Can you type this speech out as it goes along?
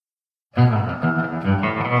Surf's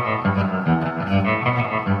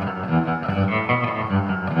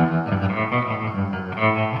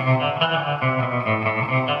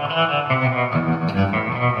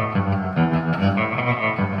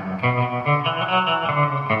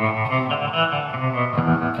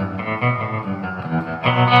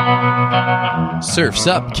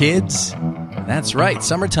up, kids. That's right,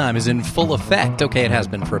 summertime is in full effect. Okay, it has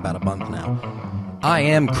been for about a month now. I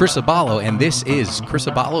am Chris Abalo, and this is Chris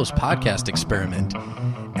Abalo's Podcast Experiment,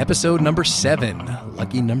 episode number 7,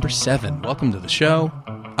 lucky number 7. Welcome to the show.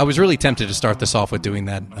 I was really tempted to start this off with doing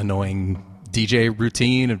that annoying DJ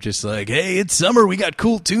routine of just like, hey, it's summer, we got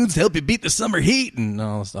cool tunes to help you beat the summer heat, and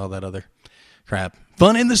all that other crap.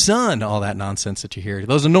 Fun in the sun, all that nonsense that you hear.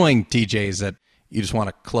 Those annoying DJs that you just want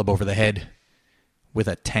to club over the head with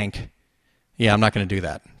a tank. Yeah, I'm not going to do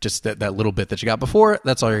that. Just that little bit that you got before,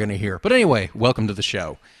 that's all you're going to hear. But anyway, welcome to the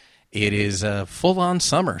show. It is full-on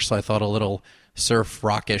summer, so I thought a little surf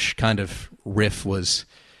rockish kind of riff was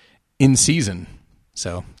in season.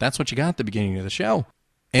 So that's what you got at the beginning of the show.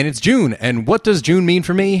 And it's June, and what does June mean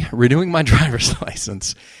for me? Renewing my driver's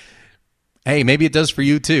license. Hey, maybe it does for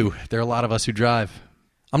you too. There are a lot of us who drive.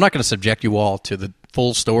 I'm not going to subject you all to the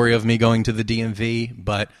full story of me going to the DMV,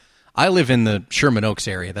 but I live in the Sherman Oaks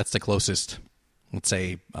area. That's the closest, let's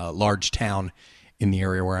say, large town in the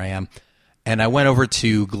area where I am. And I went over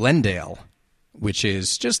to Glendale, which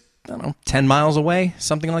is just, 10 miles away,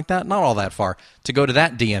 something like that. Not all that far. To go to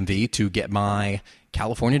that DMV to get my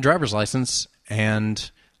California driver's license. And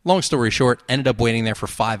long story short, ended up waiting there for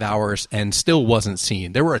 5 hours and still wasn't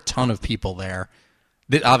seen. There were a ton of people there.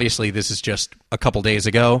 Obviously, this is just a couple days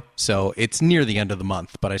ago, so it's near the end of the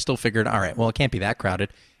month. But I still figured, all right, well, it can't be that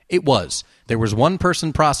crowded. It was. There was one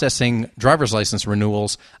person processing driver's license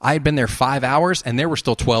renewals. I had been there 5 hours, and there were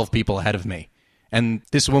still 12 people ahead of me. And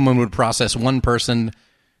this woman would process one person,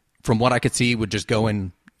 from what I could see, would just go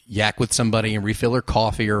and yak with somebody and refill her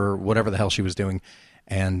coffee or whatever the hell she was doing.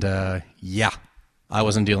 And, yeah, I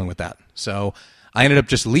wasn't dealing with that. So I ended up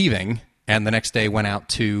just leaving, and the next day went out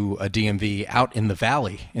to a DMV out in the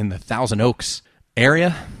valley, in the Thousand Oaks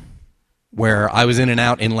area, where I was in and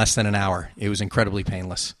out in less than an hour. It was incredibly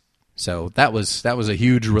painless. So that was a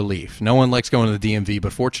huge relief. No one likes going to the DMV,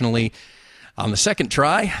 but fortunately, on the second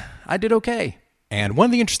try, I did okay. And one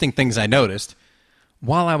of the interesting things I noticed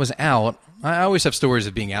while I was out, I always have stories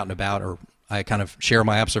of being out and about, or I kind of share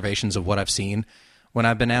my observations of what I've seen when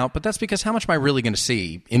I've been out, but that's because how much am I really going to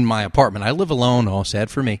see in my apartment? I live alone, oh, sad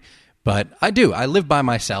for me, but I do. I live by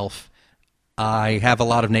myself. I have a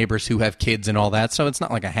lot of neighbors who have kids and all that, so it's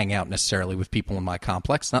not like I hang out necessarily with people in my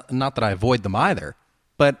complex, not that I avoid them either.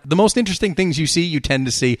 But the most interesting things you see, you tend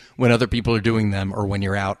to see when other people are doing them or when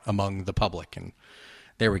you're out among the public. And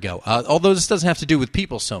there we go. Although this doesn't have to do with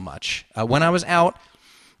people so much. When I was out,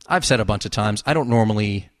 I've said a bunch of times, I don't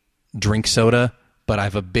normally drink soda, but I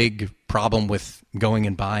have a big problem with going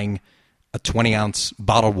and buying a 20-ounce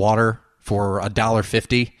bottled water for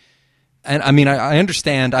 $1.50. And I mean, I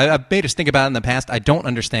understand. I've made us think about it in the past. I don't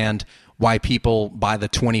understand why people buy the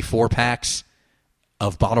 24 packs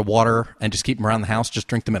of bottled water and just keep them around the house, just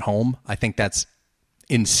drink them at home. I think that's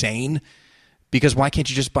insane, because why can't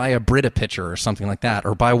you just buy a Brita pitcher or something like that,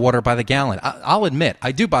 or buy water by the gallon? I'll admit,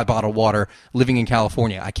 I do buy bottled water living in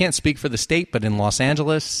California. I can't speak for the state, but in Los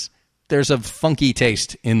Angeles, there's a funky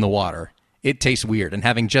taste in the water. It tastes weird, and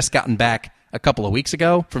having just gotten back a couple of weeks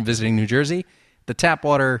ago from visiting New Jersey, the tap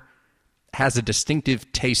water has a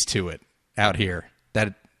distinctive taste to it out here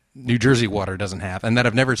that New Jersey water doesn't have, and that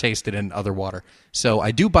I've never tasted in other water. So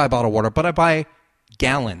I do buy bottled water, but I buy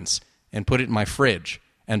gallons and put it in my fridge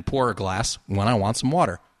and pour a glass when I want some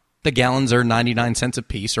water. The gallons are 99 cents a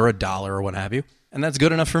piece or $1 or what have you, and that's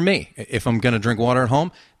good enough for me. If I'm going to drink water at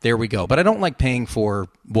home, there we go. But I don't like paying for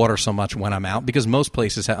water so much when I'm out, because most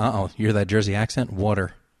places have, you hear that Jersey accent?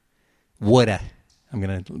 Water. Water. I'm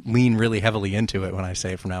going to lean really heavily into it when I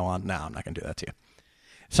say it from now on. No, I'm not going to do that to you.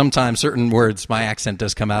 Sometimes certain words, my accent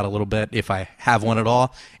does come out a little bit. If I have one at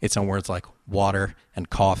all, it's on words like water and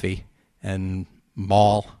coffee and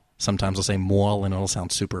mall. Sometimes I'll say mall and it'll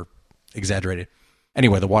sound super exaggerated.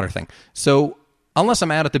 Anyway, the water thing. So unless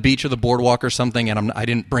I'm out at the beach or the boardwalk or something and I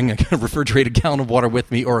didn't bring a refrigerated gallon of water with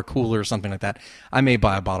me or a cooler or something like that, I may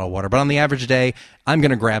buy a bottle of water. But on the average day, I'm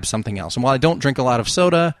going to grab something else. And while I don't drink a lot of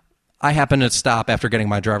soda, I happened to stop after getting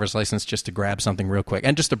my driver's license just to grab something real quick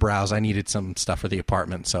and just to browse. I needed some stuff for the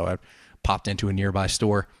apartment, so I popped into a nearby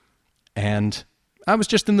store. And I was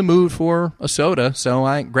just in the mood for a soda, so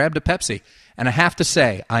I grabbed a Pepsi. And I have to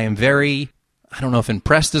say, I am very, I don't know if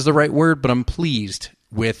impressed is the right word, but I'm pleased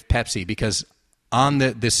with Pepsi, because on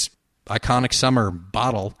this iconic summer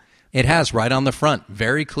bottle, It has right on the front,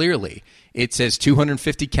 very clearly. It says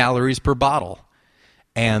 250 calories per bottle.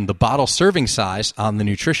 And the bottle serving size on the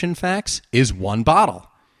nutrition facts is 1 bottle.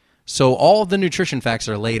 So all of the nutrition facts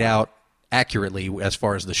are laid out accurately as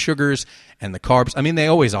far as the sugars and the carbs. I mean, they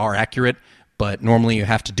always are accurate, but normally you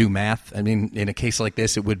have to do math. I mean, in a case like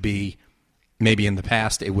this, it would be, maybe in the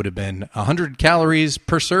past, it would have been 100 calories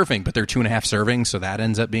per serving, but they're 2.5 servings, so that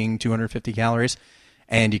ends up being 250 calories.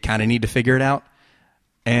 And you kind of need to figure it out.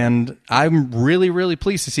 And I'm really, really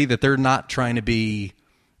pleased to see that they're not trying to be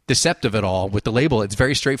deceptive at all with the label. It's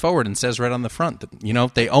very straightforward and says right on the front that, you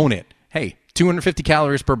know, they own it. Hey, 250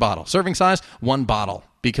 calories per bottle. Serving size, 1 bottle,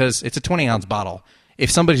 because it's a 20-ounce bottle.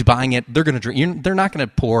 If somebody's buying it, they're going to drink. They're not going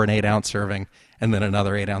to pour an 8-ounce serving and then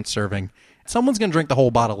another 8-ounce serving. Someone's going to drink the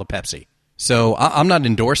whole bottle of Pepsi. So I'm not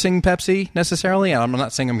endorsing Pepsi necessarily. I'm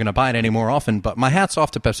not saying I'm going to buy it any more often, but my hat's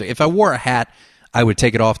off to Pepsi. If I wore a hat, I would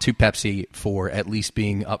take it off to Pepsi for at least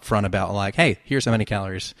being upfront about, like, hey, here's how many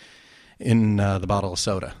calories in the bottle of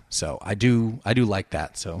soda. So I do like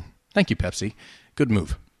that. So thank you, Pepsi. Good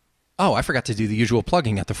move. Oh, I forgot to do the usual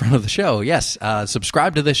plugging at the front of the show. Yes,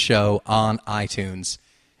 subscribe to this show on iTunes.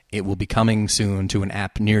 It will be coming soon to an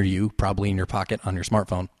app near you, probably in your pocket on your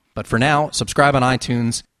smartphone. But for now, subscribe on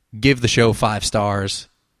iTunes, give the show 5 stars,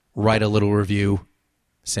 write a little review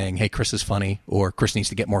saying, hey, Chris is funny, or Chris needs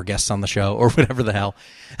to get more guests on the show, or whatever the hell.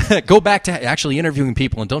 Go back to actually interviewing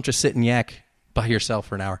people and don't just sit and yak by yourself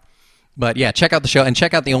for an hour. But yeah, check out the show and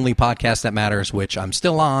check out the only podcast that matters, which I'm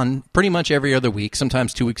still on pretty much every other week,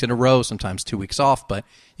 sometimes 2 weeks in a row, sometimes 2 weeks off, but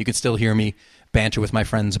you can still hear me banter with my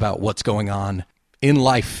friends about what's going on in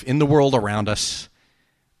life, in the world around us,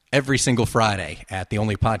 every single Friday at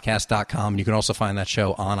theonlypodcast.com. You can also find that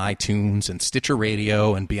show on iTunes and Stitcher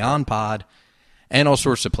Radio and Beyond Pod and all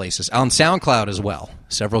sorts of places. On SoundCloud as well.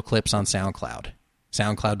 Several clips on SoundCloud.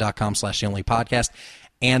 SoundCloud.com/theonlypodcast.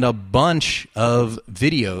 And a bunch of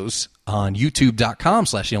videos on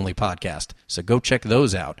youtube.com/theonlypodcast. So go check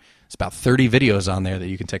those out. It's about 30 videos on there that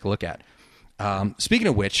you can take a look at. Speaking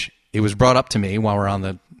of which, it was brought up to me while we're on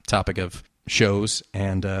the topic of shows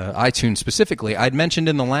and iTunes specifically. I'd mentioned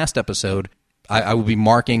in the last episode I will be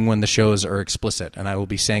marking when the shows are explicit, and I will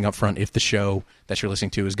be saying up front if the show that you're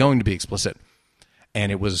listening to is going to be explicit. And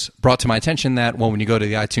it was brought to my attention that, well, when you go to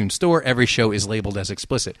the iTunes store, every show is labeled as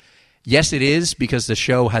explicit. Yes, it is, because the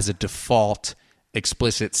show has a default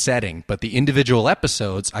explicit setting, but the individual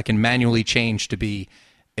episodes I can manually change to be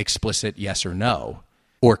explicit yes or no,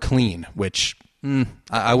 or clean, which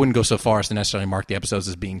I wouldn't go so far as to necessarily mark the episodes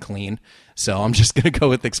as being clean, so I'm just going to go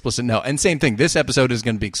with explicit no. And same thing, this episode is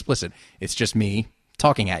going to be explicit. It's just me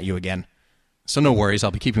talking at you again. So no worries,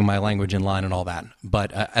 I'll be keeping my language in line and all that.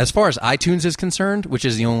 But as far as iTunes is concerned, which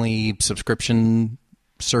is the only subscription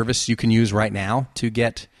service you can use right now to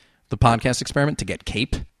get the podcast experiment, to get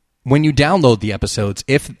CAPE, when you download the episodes,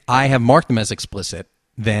 if I have marked them as explicit,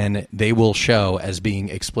 then they will show as being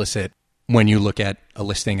explicit when you look at a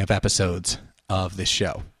listing of episodes of this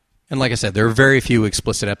show. And like I said, there are very few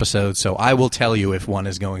explicit episodes, so I will tell you if one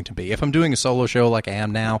is going to be. If I'm doing a solo show like I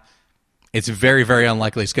am now, it's very, very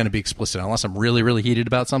unlikely it's going to be explicit unless I'm really, really heated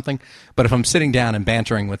about something. But if I'm sitting down and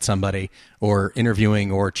bantering with somebody or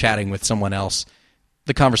interviewing or chatting with someone else,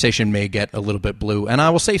 the conversation may get a little bit blue. And I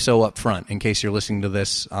will say so up front in case you're listening to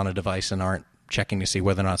this on a device and aren't checking to see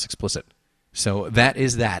whether or not it's explicit. So that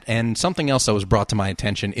is that. And something else that was brought to my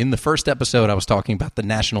attention. In the first episode, I was talking about the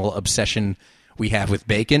national obsession we have with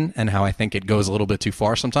bacon and how I think it goes a little bit too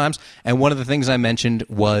far sometimes. And one of the things I mentioned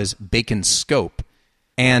was Bacon Scope.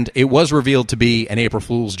 And it was revealed to be an April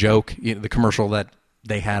Fool's joke, the commercial that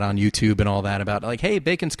they had on YouTube and all that about, like, hey,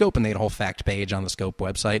 Bacon Scope, and they had a whole fact page on the Scope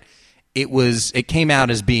website. It came out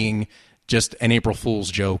as being just an April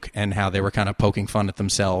Fool's joke and how they were kind of poking fun at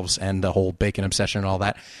themselves and the whole bacon obsession and all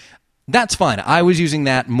that. That's fine. I was using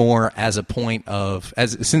that more as a point of,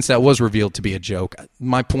 since that was revealed to be a joke,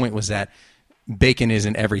 my point was that bacon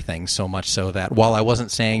isn't everything, so much so that while I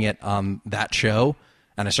wasn't saying it on that show,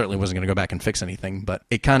 and I certainly wasn't going to go back and fix anything, but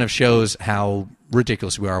it kind of shows how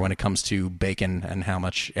ridiculous we are when it comes to bacon and how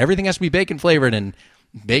much everything has to be bacon flavored, and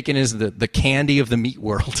bacon is the candy of the meat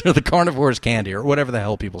world, or the carnivore's candy, or whatever the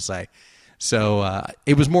hell people say. So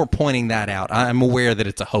it was more pointing that out. I'm aware that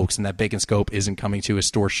it's a hoax and that Bacon Scope isn't coming to a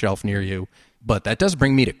store shelf near you, but that does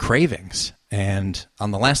bring me to cravings. And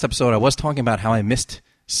on the last episode, I was talking about how I missed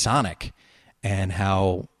Sonic and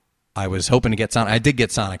how I was hoping to get Sonic. I did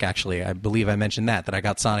get Sonic, actually. I believe I mentioned that I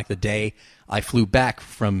got Sonic the day I flew back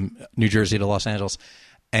from New Jersey to Los Angeles.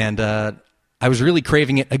 And I was really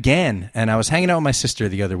craving it again. And I was hanging out with my sister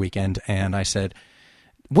the other weekend, and I said,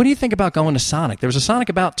 what do you think about going to Sonic? There was a Sonic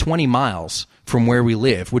about 20 miles from where we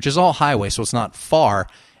live, which is all highway, so it's not far.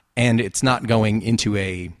 and it's not going into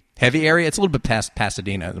a heavy area. It's a little bit past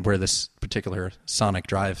Pasadena, where this particular Sonic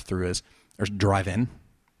drive-through is, or drive-in.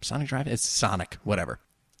 Sonic Drive? It's Sonic, whatever.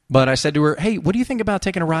 But I said to her, hey, what do you think about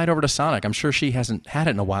taking a ride over to Sonic? I'm sure she hasn't had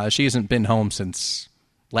it in a while. She hasn't been home since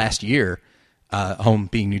last year, home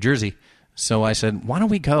being New Jersey. So I said, why don't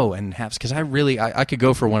we go and have, because I could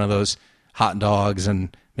go for one of those hot dogs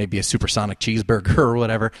and maybe a supersonic cheeseburger or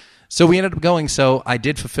whatever. So we ended up going. So I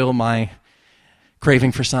did fulfill my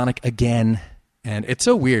craving for Sonic again. And it's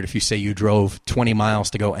so weird if you say you drove 20 miles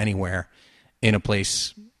to go anywhere in a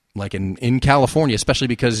place like in California, especially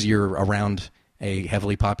because you're around a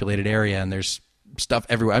heavily populated area and there's stuff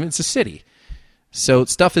everywhere. I mean, it's a city. So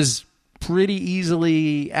stuff is pretty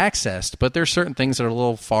easily accessed, but there's certain things that are a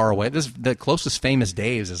little far away. The closest famous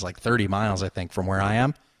Dave's is like 30 miles, I think, from where I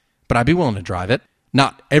am. But I'd be willing to drive it.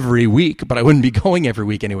 Not every week, but I wouldn't be going every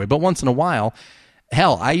week anyway. But once in a while,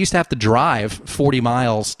 hell, I used to have to drive 40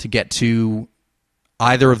 miles to get to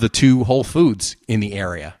either of the two Whole Foods in the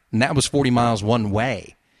area. And that was 40 miles one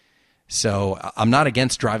way. So I'm not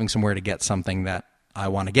against driving somewhere to get something that I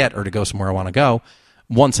want to get or to go somewhere I want to go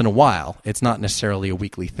once in a while. It's not necessarily a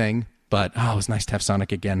weekly thing, but it was nice to have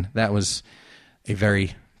Sonic again. That was a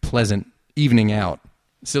very pleasant evening out.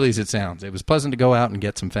 Silly as it sounds. It was pleasant to go out and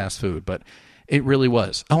get some fast food, but it really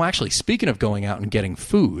was. Oh, actually, speaking of going out and getting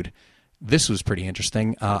food, this was pretty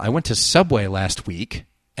interesting. I went to Subway last week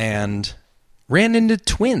and ran into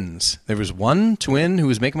twins. There was one twin who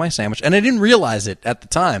was making my sandwich, and I didn't realize it at the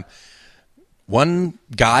time. One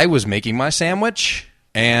guy was making my sandwich,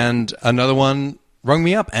 and another one rung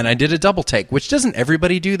me up, and I did a double take, which doesn't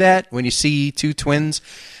everybody do that when you see two twins,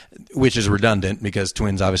 which is redundant because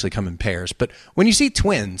twins obviously come in pairs. But when you see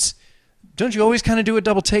twins, don't you always kind of do a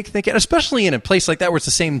double take thinking, especially in a place like that where it's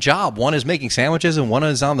the same job. One is making sandwiches and one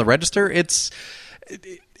is on the register. It's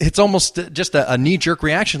almost just a knee-jerk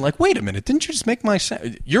reaction like, wait a minute, didn't you just make my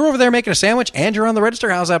sandwich? You're over there making a sandwich and you're on the register?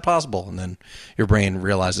 How's that possible? And then your brain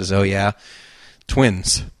realizes, oh yeah,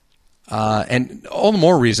 twins. And all the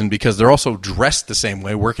more reason because they're also dressed the same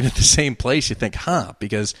way, working at the same place. You think,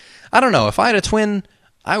 because I don't know, if I had a twin,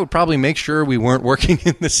 I would probably make sure we weren't working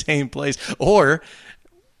in the same place, or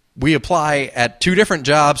we apply at two different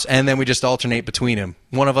jobs and then we just alternate between them.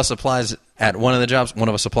 One of us applies at one of the jobs, one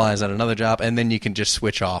of us applies at another job, and then you can just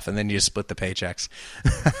switch off and then you just split the paychecks.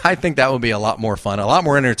 I think that would be a lot more fun, a lot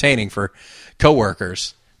more entertaining for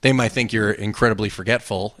coworkers. They might think you're incredibly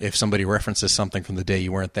forgetful if somebody references something from the day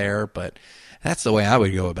you weren't there, but that's the way I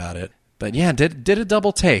would go about it. But yeah, did a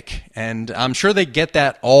double take, and I'm sure they get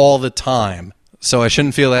that all the time, so I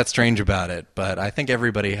shouldn't feel that strange about it. But I think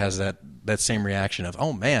everybody has that same reaction of,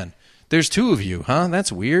 oh man, there's two of you, huh?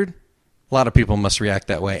 That's weird. A lot of people must react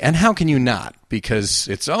that way. And how can you not? Because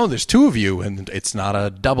it's, there's two of you, and it's not a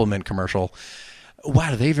Doublemint commercial.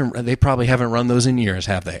 Wow, they probably haven't run those in years,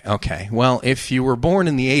 have they? Okay. Well, if you were born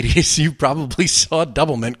in the 80s, you probably saw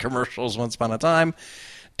Doublemint commercials once upon a time.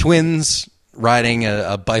 Twins riding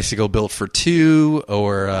a bicycle built for two,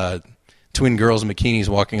 or twin girls in bikinis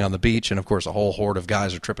walking on the beach, and of course a whole horde of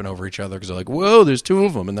guys are tripping over each other because they're like, whoa, there's two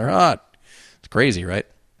of them, and they're hot. It's crazy, right?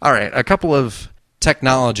 All right, a couple of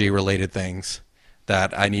technology-related things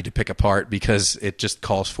that I need to pick apart because it just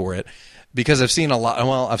calls for it. Because I've seen a lot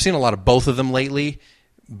of both of them lately,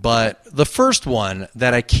 but the first one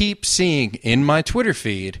that I keep seeing in my Twitter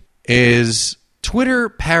feed is Twitter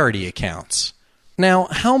parody accounts. Now,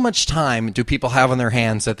 how much time do people have on their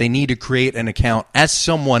hands that they need to create an account as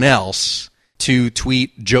someone else to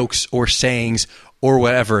tweet jokes or sayings or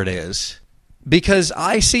whatever it is? Because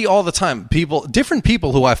I see all the time different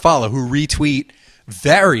people who I follow who retweet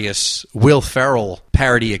various Will Ferrell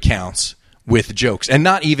parody accounts with jokes, and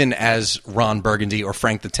not even as Ron Burgundy or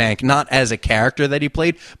Frank the Tank, not as a character that he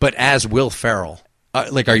played, but as Will Ferrell.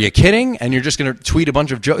 Are you kidding? And you're just going to tweet a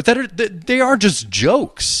bunch of jokes they are just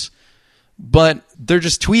jokes, but they're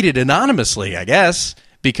just tweeted anonymously, I guess,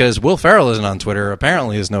 because Will Ferrell isn't on Twitter.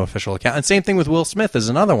 Apparently, there's no official account. And same thing with Will Smith is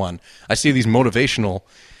another one. I see these motivational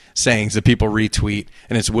sayings that people retweet,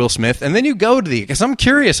 and it's Will Smith, and then you go to because I'm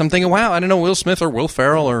curious. I'm thinking, wow, I don't know Will Smith or Will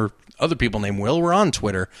Ferrell or other people named Will were on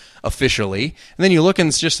Twitter officially, and then you look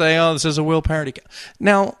and just say, oh, this is a Will parody account.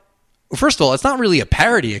 Now, first of all, it's not really a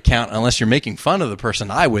parody account unless you're making fun of the person,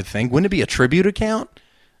 I would think. Wouldn't it be a tribute account?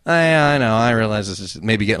 I know, I realize this is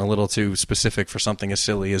maybe getting a little too specific for something as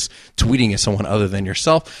silly as tweeting at someone other than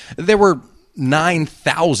yourself. There were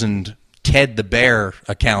 9,000 Ted the Bear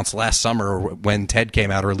accounts last summer when Ted came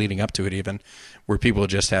out, or leading up to it even, where people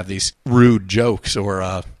just have these rude jokes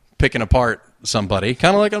or picking apart somebody,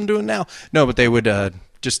 kind of like I'm doing now. No, but they would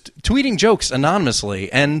just tweeting jokes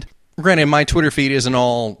anonymously. And Granted, my Twitter feed isn't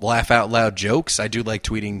all laugh out loud jokes. I do like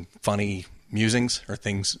tweeting funny musings or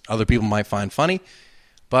things other people might find funny,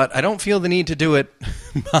 but I don't feel the need to do it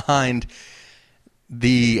behind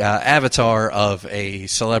the avatar of a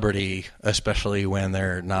celebrity, especially when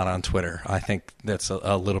they're not on Twitter. I think that's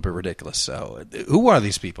a little bit ridiculous. So who are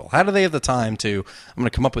these people? How do they have the time to, I'm going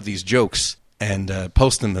to come up with these jokes and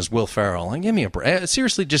post them as Will Ferrell? And give me a break.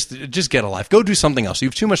 Seriously, just get a life. Go do something else. You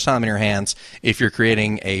have too much time in your hands if you're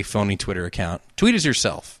creating a phony Twitter account. Tweet as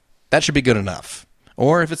yourself. That should be good enough.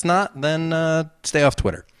 Or if it's not, then stay off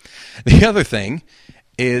Twitter. The other thing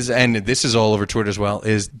is, and this is all over Twitter as well,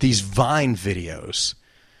 is these Vine videos.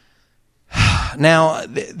 Now,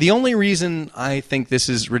 the only reason I think this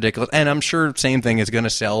is ridiculous, and I'm sure same thing is going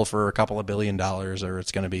to sell for a couple of $1 billion, or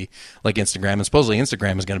it's going to be like Instagram, and supposedly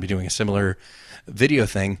Instagram is going to be doing a similar video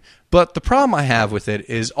thing. But the problem I have with it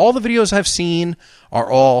is all the videos I've seen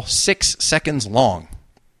are all 6 seconds long.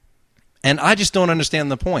 And I just don't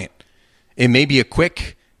understand the point. It may be a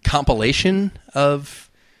quick compilation of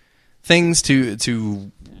things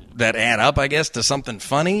to that add up, I guess, to something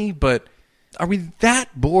funny, but are we that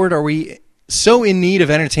bored? Are we so in need of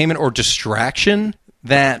entertainment or distraction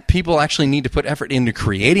that people actually need to put effort into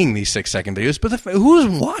creating these 6-second videos? But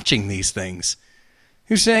who's watching these things?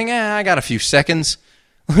 Who's saying, I got a few seconds.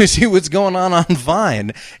 Let me see what's going on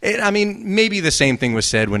Vine. Maybe the same thing was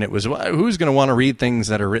said when it was, who's going to want to read things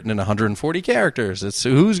that are written in 140 characters? It's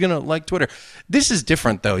who's going to like Twitter? This is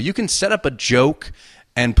different, though. You can set up a joke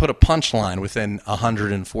and put a punchline within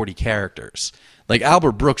 140 characters. Like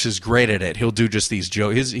Albert Brooks is great at it. He'll do just these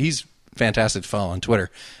jokes. He's fantastic to follow on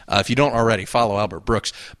Twitter. If you don't already, follow Albert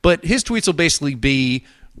Brooks. But his tweets will basically be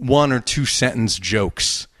 1 or 2 sentence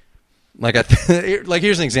jokes. Like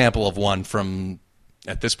here's an example of one from,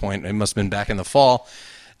 at this point, it must have been back in the fall,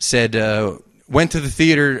 said, went to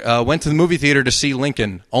the movie theater to see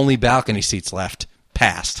Lincoln, only balcony seats left,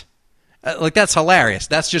 passed. That's hilarious.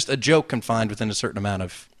 That's just a joke confined within a certain amount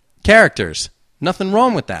of characters. Nothing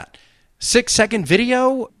wrong with that. 6-second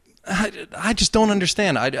video? I just don't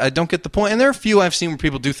understand. I don't get the point. And there are a few I've seen where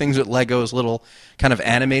people do things with Legos, little kind of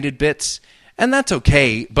animated bits, and that's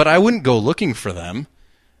okay, but I wouldn't go looking for them.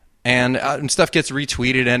 And stuff gets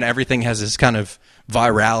retweeted, and everything has this kind of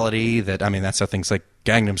virality that's how things like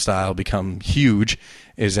Gangnam Style become huge,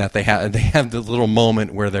 is that they have the little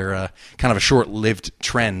moment where they're kind of a short-lived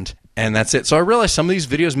trend. And that's it. So I realize some of these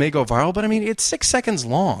videos may go viral, but it's 6 seconds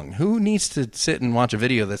long. Who needs to sit and watch a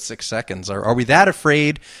video that's 6 seconds? Are we that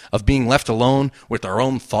afraid of being left alone with our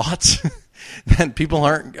own thoughts that people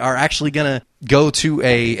are actually going to go to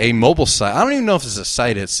a mobile site? I don't even know if it's a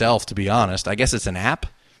site itself, to be honest. I guess it's an app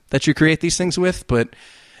that you create these things with, but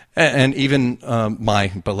and even my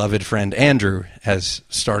beloved friend Andrew has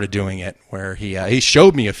started doing it, where he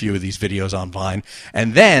showed me a few of these videos on Vine,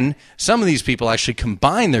 and then some of these people actually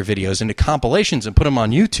combine their videos into compilations and put them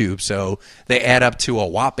on YouTube, so they add up to a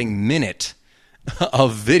whopping minute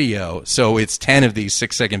of video. So it's 10 of these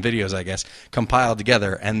 6-second videos, I guess, compiled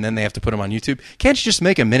together, and then they have to put them on YouTube. Can't you just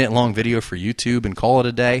make a minute-long video for YouTube and call it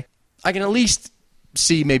a day? I can at least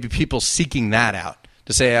see maybe people seeking that out,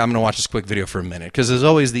 to say, I'm going to watch this quick video for a minute. Because there's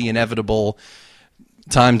always the inevitable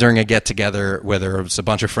time during a get-together, whether it's a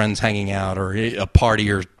bunch of friends hanging out or a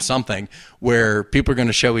party or something, where people are going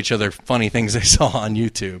to show each other funny things they saw on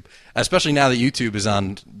YouTube. Especially now that YouTube is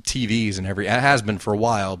on TVs and it has been for a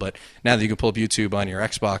while, but now that you can pull up YouTube on your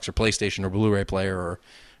Xbox or PlayStation or Blu-ray player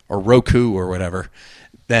or Roku or whatever,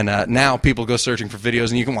 then now people go searching for videos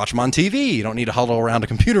and you can watch them on TV. You don't need to huddle around a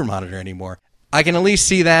computer monitor anymore. I can at least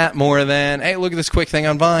see that more than, hey, look at this quick thing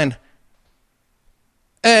on Vine.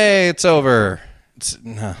 Hey, it's over.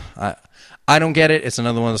 I don't get it. It's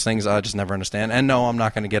another one of those things I just never understand. And no, I'm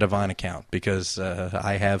not going to get a Vine account because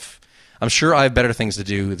I'm sure I have better things to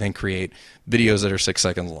do than create videos that are 6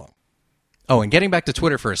 seconds long. Oh, and getting back to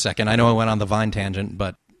Twitter for a second, I know I went on the Vine tangent,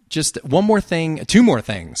 but just two more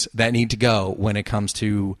things that need to go when it comes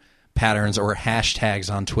to patterns or hashtags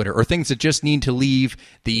on Twitter, or things that just need to leave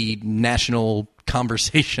the national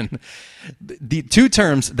conversation. The 2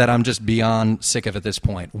 terms that I'm just beyond sick of at this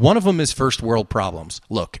point. One of them is first world problems.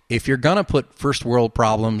 Look, if you're going to put first world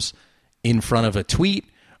problems in front of a tweet,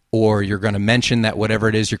 or you're going to mention that whatever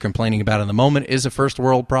it is you're complaining about in the moment is a first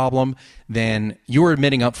world problem, then you're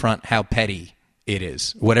admitting up front how petty it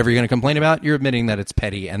is. Whatever you're going to complain about, you're admitting that it's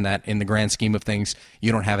petty and that in the grand scheme of things,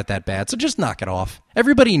 you don't have it that bad. So just knock it off.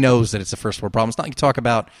 Everybody knows that it's a first world problem. It's not like you talk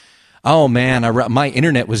about, oh man, my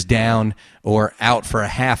internet was down or out for a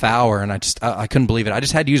half hour and I couldn't believe it. I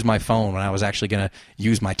just had to use my phone when I was actually going to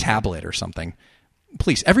use my tablet or something.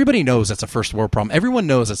 please, everybody knows that's a first world problem. Everyone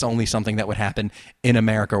knows it's only something that would happen in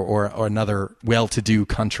America or another well-to-do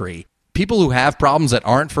country. People who have problems that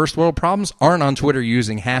aren't first world problems aren't on Twitter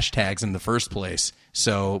using hashtags in the first place.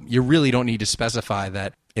 So you really don't need to specify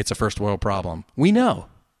that it's a first world problem. We know.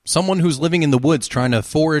 Someone who's living in the woods trying to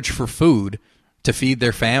forage for food to feed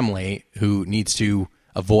their family who needs to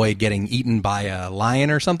avoid getting eaten by a lion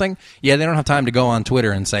or something, yeah, they don't have time to go on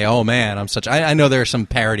Twitter and say, oh man, I know there are some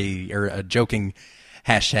parody or joking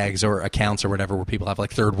hashtags or accounts or whatever where people have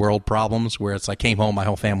like third world problems where it's like came home, my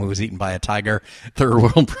whole family was eaten by a tiger, third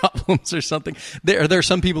world problems or something. There are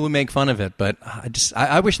some people who make fun of it, but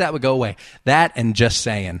I wish that would go away. That and just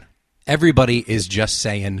saying. Everybody is just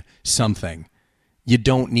saying something. You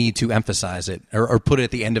don't need to emphasize it or put it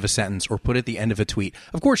at the end of a sentence or put it at the end of a tweet.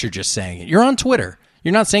 Of course you're just saying it. You're on Twitter.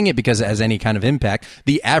 You're not saying it because it has any kind of impact.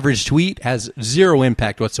 The average tweet has zero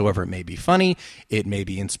impact whatsoever. It may be funny. It may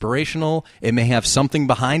be inspirational. It may have something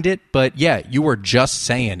behind it. But yeah, you are just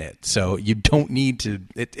saying it. So you don't need to,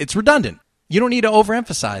 it's redundant. You don't need to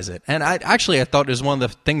overemphasize it. And I thought it was one of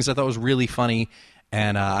the things I thought was really funny.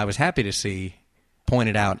 And I was happy to see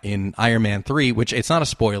pointed out in Iron Man 3, which it's not a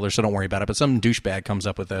spoiler, so don't worry about it. But some douchebag comes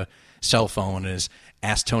up with a cell phone and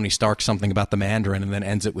asks Tony Stark something about the Mandarin and then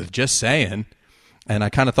ends it with just saying. And I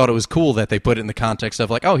kind of thought it was cool that they put it in the context of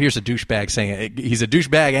like, oh, here's a douchebag saying it. He's a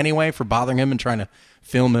douchebag anyway for bothering him and trying to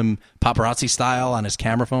film him paparazzi style on his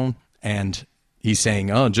camera phone. And he's saying,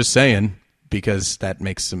 oh, just saying, because that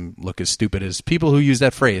makes him look as stupid as people who use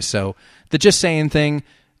that phrase. So the just saying thing,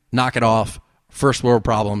 knock it off. First world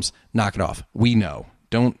problems, knock it off. We know.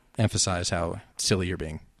 Don't emphasize how silly you're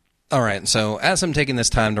being. All right, so as I'm taking this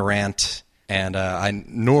time to rant, and I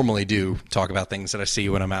normally do talk about things that I see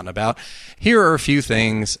when I'm out and about, here are a few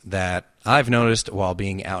things that I've noticed while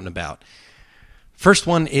being out and about. First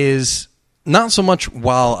one is not so much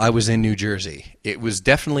while I was in New Jersey. It was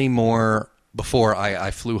definitely more before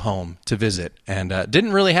I flew home to visit, and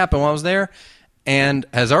didn't really happen while I was there, and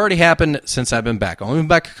has already happened since I've been back. I've only been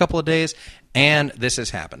back a couple of days, and this has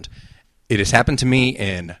happened. It has happened to me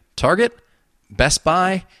in Target, Best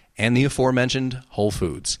Buy, and the aforementioned Whole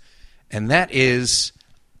Foods. And that is,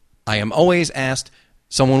 I am always asked,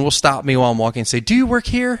 someone will stop me while I'm walking and say, do you work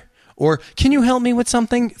here? Or can you help me with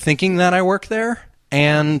something? Thinking that I work there.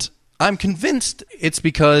 And I'm convinced it's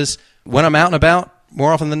because when I'm out and about,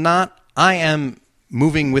 more often than not, I am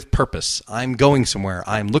moving with purpose. I'm going somewhere.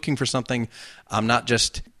 I'm looking for something. I'm not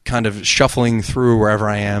just kind of shuffling through wherever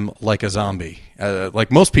I am like a zombie,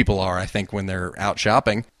 like most people are, I think, when they're out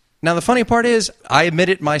shopping. Now, the funny part is, I admit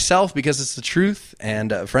it myself because it's the truth,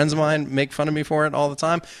 and friends of mine make fun of me for it all the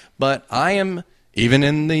time, but I am, even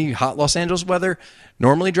in the hot Los Angeles weather,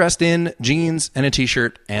 normally dressed in jeans and a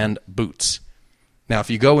t-shirt and boots. Now, if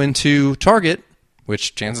you go into Target,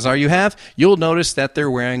 which chances are you have, you'll notice that they're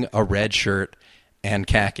wearing a red shirt and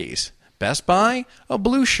khakis. Best Buy, a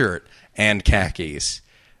blue shirt and khakis.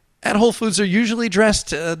 At Whole Foods, they're usually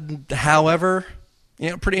dressed however,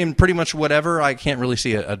 pretty much whatever. I can't really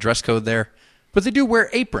see a dress code there. But they do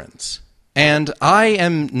wear aprons. And I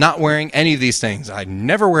am not wearing any of these things. I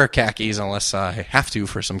never wear khakis unless I have to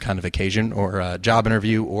for some kind of occasion or a job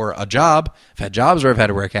interview or a job. I've had jobs where I've had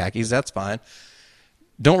to wear khakis. That's fine.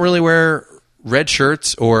 Don't really wear red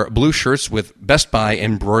shirts or blue shirts with Best Buy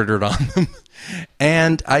embroidered on them.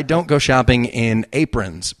 And I don't go shopping in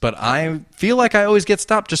aprons, but I feel like I always get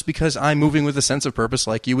stopped just because I'm moving with a sense of purpose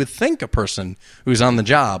like you would think a person who's on the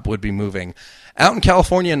job would be moving. Out in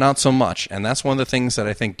California, not so much, and that's one of the things that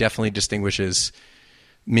I think definitely distinguishes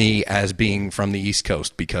me as being from the East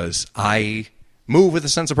Coast, because I move with a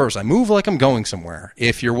sense of purpose. I move like I'm going somewhere.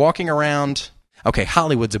 If you're walking around... Okay,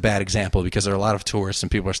 Hollywood's a bad example because there are a lot of tourists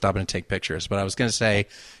and people are stopping to take pictures. But I was going to say,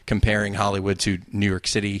 comparing Hollywood to New York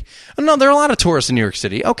City. No, there are a lot of tourists in New York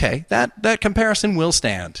City. Okay, that comparison will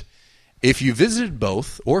stand. If you visited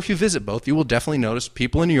both, or if you visit both, you will definitely notice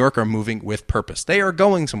people in New York are moving with purpose. They are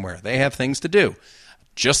going somewhere. They have things to do.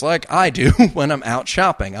 Just like I do when I'm out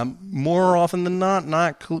shopping. I'm more often than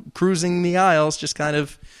not cruising the aisles, just kind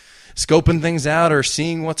of scoping things out or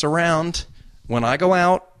seeing what's around. When I go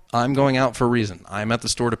out, I'm going out for a reason. I'm at the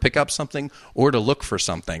store to pick up something or to look for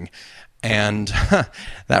something. And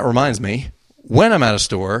that reminds me, when I'm at a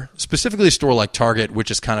store, specifically a store like Target,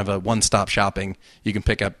 which is kind of a one-stop shopping, you can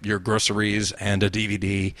pick up your groceries and a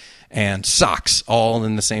DVD and socks all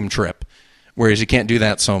in the same trip, whereas you can't do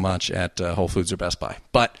that so much at Whole Foods or Best Buy.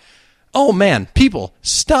 But, oh man, people,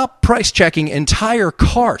 stop price-checking entire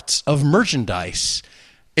carts of merchandise.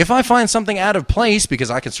 If I find something out of place, because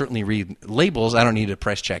I can certainly read labels, I don't need to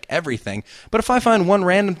price check everything. But if I find one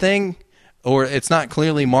random thing, or it's not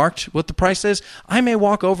clearly marked what the price is, I may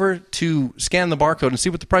walk over to scan the barcode and see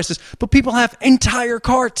what the price is, but people have entire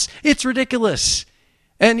carts. It's ridiculous.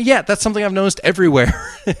 And yeah, that's something I've noticed everywhere.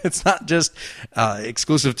 It's not just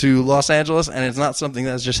exclusive to Los Angeles, and it's not something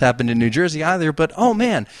that's just happened in New Jersey either. But, oh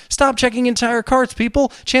man, stop checking entire carts,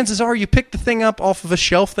 people. Chances are you picked the thing up off of a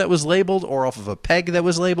shelf that was labeled or off of a peg that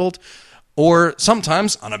was labeled, or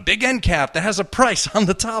sometimes on a big end cap that has a price on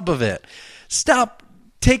the top of it. Stop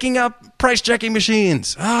taking up price-checking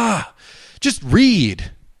machines. Just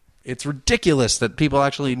read. It's ridiculous that people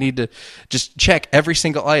actually need to just check every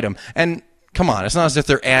single item. And come on, it's not as if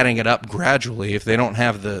they're adding it up gradually if they don't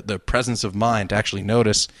have the presence of mind to actually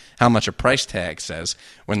notice how much a price tag says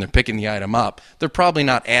when they're picking the item up. They're probably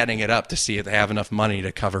not adding it up to see if they have enough money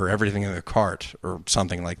to cover everything in their cart or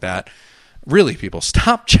something like that. Really, people,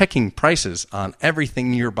 stop checking prices on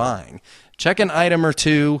everything you're buying. Check an item or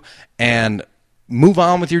two and move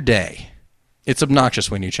on with your day. It's obnoxious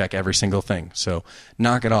when you check every single thing, so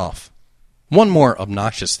knock it off. One more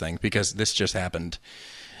obnoxious thing, because this just happened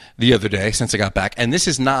the other day since I got back, and this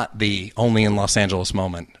is not the only in Los Angeles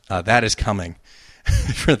moment. That is coming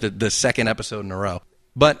for the second episode in a row.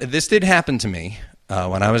 But this did happen to me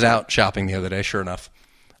when I was out shopping the other day, sure enough.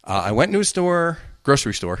 I went to a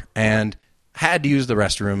grocery store, and had to use the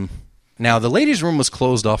restroom. Now, the ladies' room was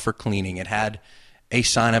closed off for cleaning. It had a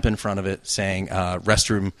sign up in front of it saying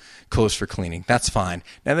restroom closed for cleaning. That's fine.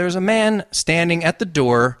 Now, there was a man standing at the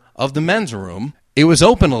door of the men's room. It was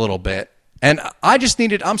open a little bit, and I just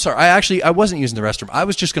needed, I wasn't using the restroom. I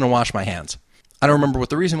was just going to wash my hands. I don't remember what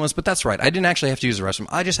the reason was, but that's right. I didn't actually have to use the restroom.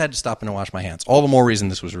 I just had to stop in and wash my hands. All the more reason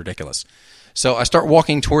this was ridiculous. So I start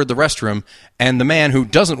walking toward the restroom, and the man, who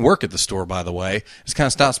doesn't work at the store, by the way, just kind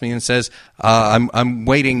of stops me and says, I'm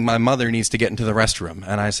waiting. My mother needs to get into the restroom.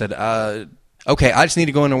 And I said, okay, I just need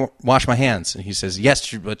to go in and wash my hands. And he says,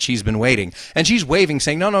 yes, but she's been waiting. And she's waving,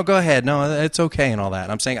 saying, no, go ahead. No, it's okay and all that.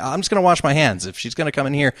 And I'm saying, I'm just going to wash my hands if she's going to come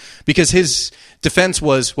in here. Because his defense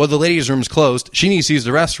was, well, the ladies' room's closed. She needs to use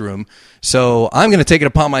the restroom. So I'm going to take it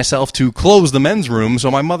upon myself to close the men's room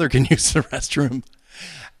so my mother can use the restroom.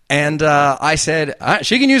 And I said,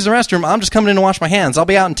 she can use the restroom. I'm just coming in to wash my hands. I'll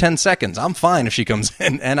be out in 10 seconds. I'm fine if she comes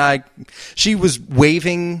in. And she was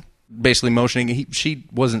waving, basically motioning. She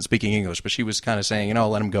wasn't speaking English, but she was kind of saying,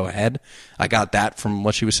 let him go ahead. I got that from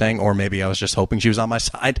what she was saying, or maybe I was just hoping she was on my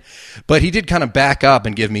side. But he did kind of back up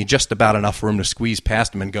and give me just about enough room to squeeze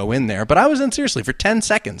past him and go in there. But I was in seriously for 10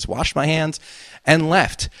 seconds, washed my hands, and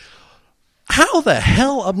left. How the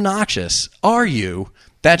hell obnoxious are you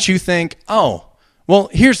that you think, well,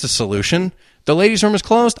 here's the solution. The ladies' room is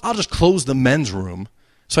closed. I'll just close the men's room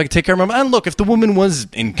so I can take care of them. And look, if the woman was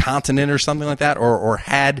incontinent or something like that, or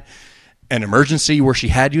had an emergency where she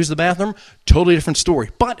had used the bathroom, totally different story.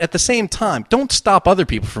 But at the same time, don't stop other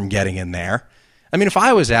people from getting in there. I mean, if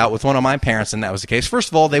I was out with one of my parents and that was the case, first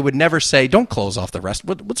of all, they would never say, don't close off the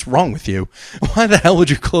restroom. What's wrong with you? Why the hell would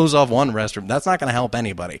you close off one restroom? That's not going to help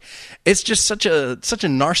anybody. It's just such a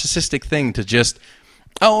narcissistic thing to just,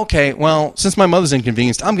 okay, well, since my mother's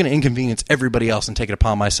inconvenienced, I'm going to inconvenience everybody else and take it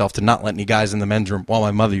upon myself to not let any guys in the men's room while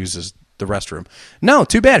my mother uses the restroom. No,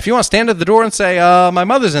 too bad. If you want to stand at the door and say, my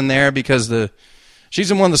mother's in there because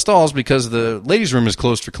she's in one of the stalls because the ladies' room is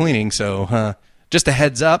closed for cleaning, so just a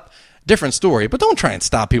heads up, different story. But don't try and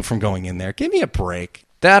stop people from going in there. Give me a break.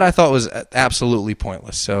 That I thought was absolutely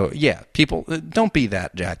pointless. So, yeah, people, don't be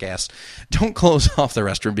that jackass. Don't close off the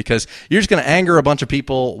restroom because you're just going to anger a bunch of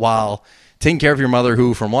people while taking care of your mother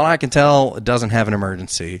who, from what I can tell, doesn't have an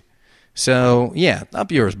emergency. So, yeah,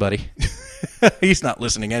 up yours, buddy. He's not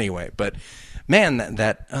listening anyway. But, man,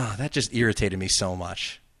 that just irritated me so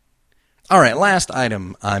much. All right, last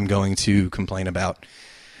item I'm going to complain about,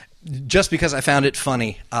 just because I found it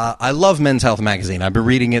funny. I love Men's Health magazine. I've been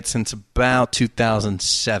reading it since about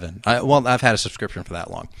 2007. I've had a subscription for that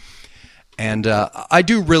long. And I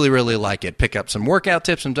do really, really like it. Pick up some workout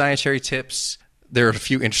tips, some dietary tips. There are a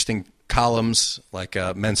few interesting columns like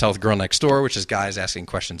Men's Health Girl Next Door, which is guys asking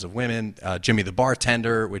questions of women. Jimmy the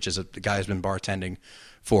Bartender, which is a guy who's been bartending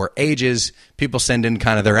for ages. People send in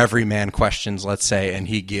kind of their everyman questions, let's say, and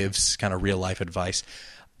he gives kind of real-life advice.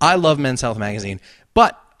 I love Men's Health magazine,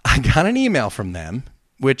 but I got an email from them,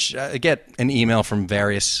 which I get an email from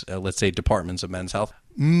various, let's say, departments of Men's Health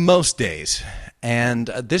most days. And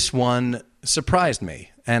this one surprised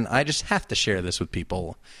me, and I just have to share this with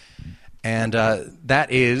people. And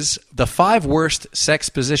that is the 5 worst sex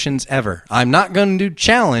positions ever. I'm not going to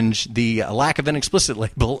challenge the lack of an explicit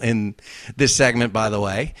label in this segment, by the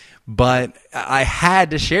way, but I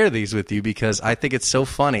had to share these with you because I think it's so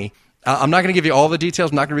funny. I'm not going to give you all the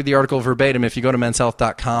details. I'm not going to read the article verbatim. If you go to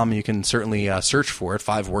menshealth.com, you can certainly search for it,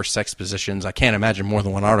 5 worst sex positions. I can't imagine more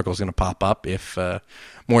than one article is going to pop up. If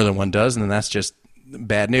more than one does, and then that's just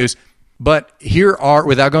bad news. But here are,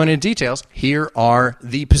 without going into details, here are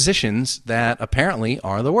the positions that apparently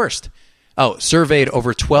are the worst. Oh, surveyed over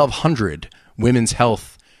 1,200 women's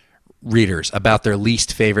health readers about their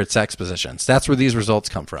least favorite sex positions. That's where these results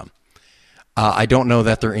come from. I don't know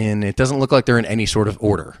that they're in, it doesn't look like they're in any sort of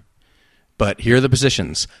order. But here are the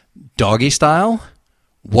positions: doggy style,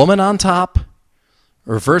 woman on top,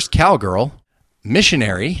 reverse cowgirl,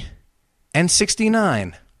 missionary, and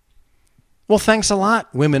 69. Well, thanks a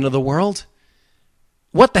lot, women of the world.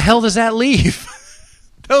 What the hell does that leave?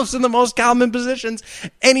 Those are the most common positions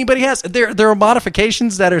anybody has. There are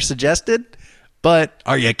modifications that are suggested, but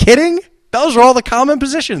are you kidding? Those are all the common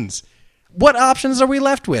positions. What options are we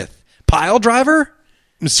left with? Pile driver?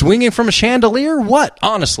 Swinging from a chandelier? What?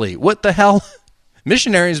 Honestly, what the hell?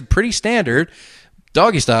 Missionary is pretty standard.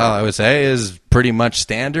 Doggy style, I would say, is pretty much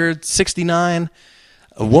standard. 69.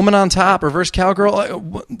 A woman on top, reverse cowgirl.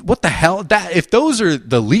 What the hell? That if those are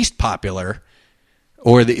the least popular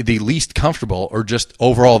or the least comfortable or just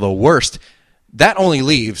overall the worst, that only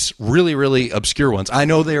leaves really, really obscure ones. I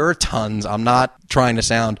know there are tons. I'm not trying to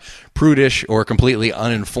sound prudish or completely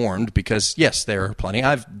uninformed because, yes, there are plenty.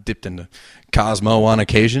 I've dipped into Cosmo on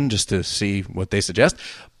occasion just to see what they suggest.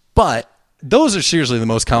 But those are seriously the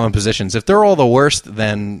most common positions. If they're all the worst,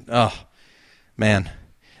 then, oh, man.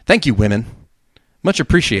 Thank you, women. Much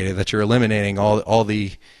appreciated that you're eliminating all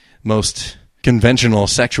the most conventional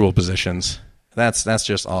sexual positions. That's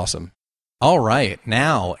just awesome. All right,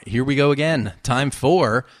 now, here we go again. Time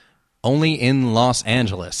for Only in Los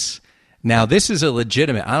Angeles. Now, this is a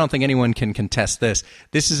legitimate, I don't think anyone can contest this.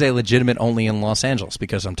 This is a legitimate Only in Los Angeles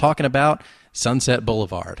because I'm talking about Sunset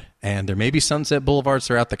Boulevard. And there may be Sunset Boulevards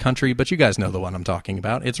throughout the country, but you guys know the one I'm talking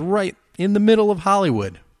about. It's right in the middle of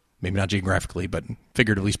Hollywood. Maybe not geographically, but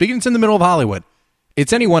figuratively speaking, it's in the middle of Hollywood.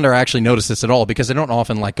 It's any wonder I actually notice this at all because I don't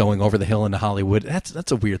often like going over the hill into Hollywood.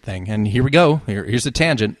 That's a weird thing. And here we go. Here's a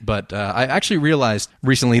tangent. But I actually realized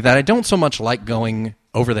recently that I don't so much like going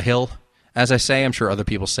over the hill as I say. I'm sure other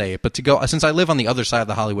people say it. But to go, since I live on the other side of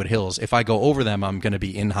the Hollywood Hills, if I go over them, I'm going to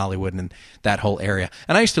be in Hollywood and that whole area.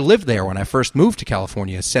 And I used to live there when I first moved to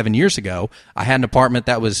California 7 years ago. I had an apartment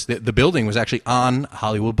that was, the building was actually on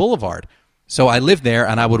Hollywood Boulevard. So I lived there,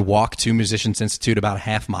 and I would walk to Musicians Institute about a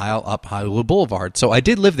half mile up Hollywood Boulevard. So I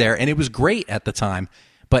did live there, and it was great at the time.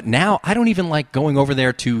 But now I don't even like going over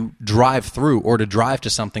there to drive through or to drive to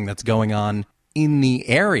something that's going on in the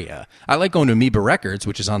area. I like going to Amoeba Records,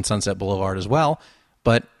 which is on Sunset Boulevard as well,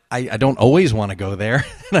 but I don't always want to go there,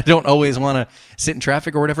 and I don't always want to sit in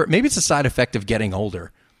traffic or whatever. Maybe it's a side effect of getting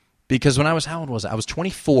older. Because when I was, how old was I? I was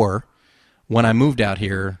 24 when I moved out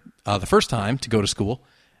here the first time to go to school.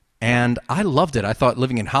 And I loved it. I thought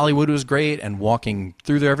living in Hollywood was great and walking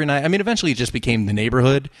through there every night. I mean, eventually it just became the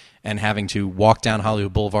neighborhood, and having to walk down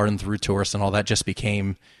Hollywood Boulevard and through tourists and all that just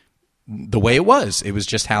became the way it was. It was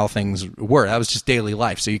just how things were. That was just daily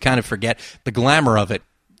life. So you kind of forget the glamour of it.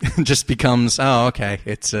 Just becomes, oh, okay,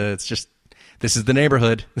 it's just, this is the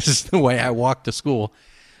neighborhood. This is the way I walk to school.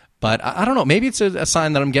 But I don't know. Maybe it's a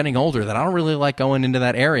sign that I'm getting older, that I don't really like going into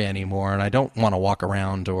that area anymore, and I don't want to walk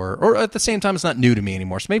around, or at the same time, it's not new to me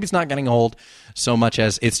anymore. So maybe it's not getting old so much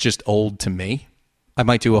as it's just old to me. I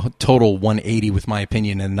might do a total 180 with my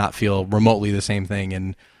opinion and not feel remotely the same thing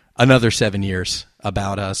in another 7 years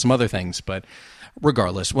about some other things. But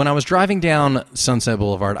regardless, when I was driving down Sunset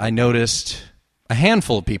Boulevard, I noticed a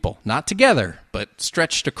handful of people, not together, but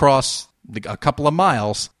stretched across a couple of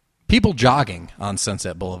miles, people jogging on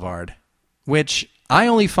Sunset Boulevard, which I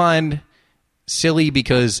only find silly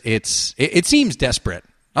because it seems desperate.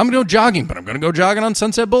 I'm going to go jogging, but I'm going to go jogging on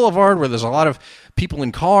Sunset Boulevard where there's a lot of people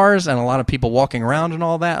in cars and a lot of people walking around and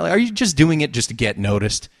all that. Like, are you just doing it just to get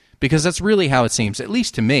noticed? Because that's really how it seems, at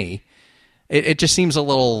least to me. It just seems a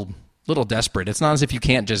little desperate. It's not as if you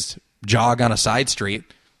can't just jog on a side street.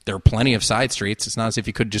 There are plenty of side streets. It's not as if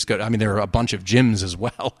you could just go. I mean, there are a bunch of gyms as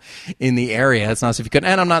well in the area. It's not as if you could.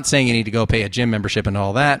 And I'm not saying you need to go pay a gym membership and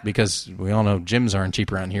all that, because we all know gyms aren't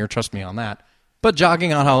cheap around here. Trust me on that. But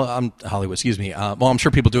jogging on Hollywood, well, I'm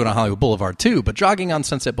sure people do it on Hollywood Boulevard too, but jogging on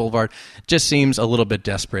Sunset Boulevard just seems a little bit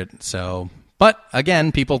desperate. So, but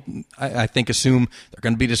again, people, I think, assume they're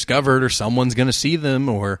going to be discovered, or someone's going to see them,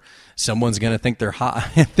 or someone's going to think they're hot.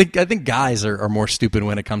 I think guys are more stupid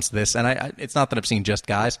when it comes to this. And it's not that I've seen just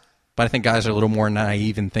guys, but I think guys are a little more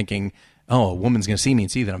naive in thinking, oh, a woman's going to see me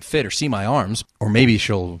and see that I'm fit, or see my arms, or maybe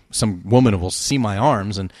some woman will see my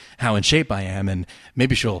arms and how in shape I am, and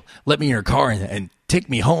maybe she'll let me in her car and take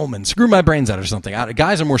me home and screw my brains out or something.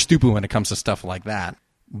 Guys are more stupid when it comes to stuff like that.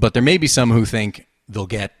 But there may be some who think they'll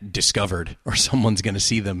get discovered or someone's going to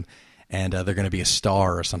see them and they're going to be a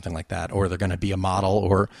star or something like that, or they're going to be a model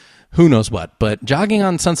or who knows what. But jogging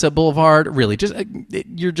on Sunset Boulevard, really,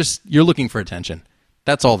 you're looking for attention.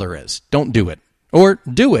 That's all there is. Don't do it. Or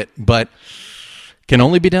do it, but can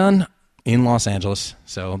only be done in Los Angeles.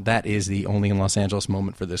 So that is the only in Los Angeles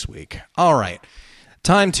moment for this week. All right.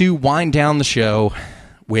 Time to wind down the show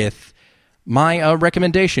with my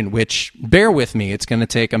recommendation, which, bear with me, it's going to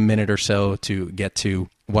take a minute or so to get to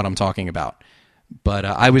what I'm talking about. But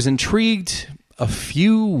I was intrigued a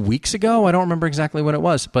few weeks ago. I don't remember exactly when it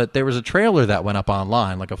was, but there was a trailer that went up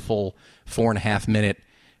online, like a full 4.5 minute,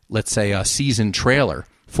 let's say, a season trailer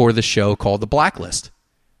for the show called The Blacklist,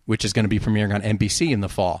 which is going to be premiering on NBC in the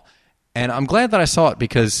fall. And I'm glad that I saw it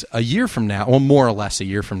because a year from now, or more or less a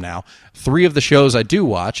year from now, 3 of the shows I do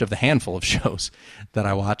watch, of the handful of shows that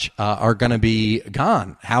I watch, are going to be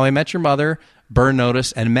gone. How I Met Your Mother, Burn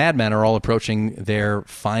Notice, and Mad Men are all approaching their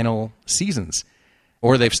final seasons.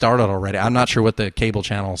 Or they've started already. I'm not sure what the cable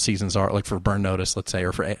channel seasons are, like for Burn Notice, let's say,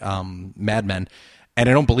 or for Mad Men. And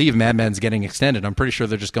I don't believe Mad Men's getting extended. I'm pretty sure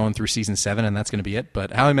they're just going through season 7, and that's going to be it.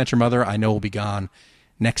 But How I Met Your Mother, I know will be gone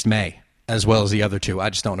next May, as well as the other 2. I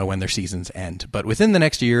just don't know when their seasons end. But within the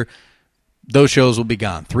next year, those shows will be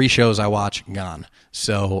gone. 3 shows I watch, gone.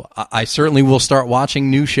 So I certainly will start watching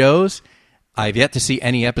new shows. I've yet to see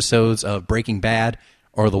any episodes of Breaking Bad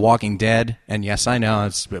or The Walking Dead. And yes, I know,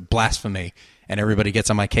 it's blasphemy. And everybody gets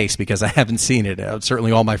on my case because I haven't seen it.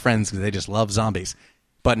 Certainly all my friends, because they just love zombies.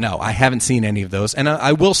 But no, I haven't seen any of those. And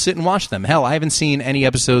I will sit and watch them. Hell, I haven't seen any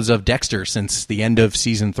episodes of Dexter since the end of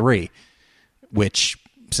season 3, which,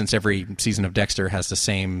 since every season of Dexter has the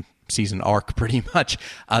same season arc pretty much,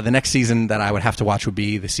 the next season that I would have to watch would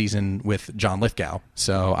be the season with John Lithgow.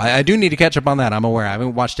 So I do need to catch up on that. I'm aware. I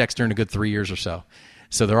haven't watched Dexter in a good 3 years or so.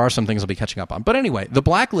 So there are some things I'll be catching up on. But anyway, The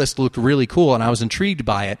Blacklist looked really cool, and I was intrigued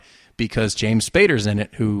by it because James Spader's in it,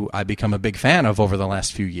 who I've become a big fan of over the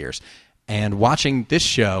last few years. And watching this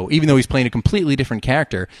show, even though he's playing a completely different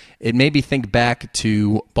character, it made me think back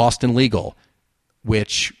to Boston Legal,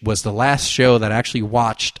 which was the last show that I actually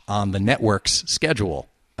watched on the network's schedule.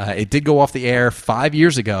 It did go off the air 5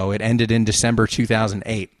 years ago. It ended in December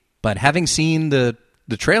 2008. But having seen the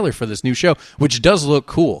trailer for this new show, which does look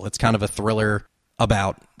cool, it's kind of a thriller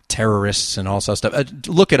about terrorists and all sorts of stuff.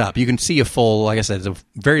 Look it up. You can see a full, like I said, it's a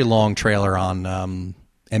very long trailer on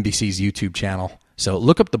NBC's YouTube channel. So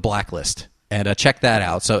look up The Blacklist and check that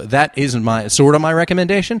out. So that is my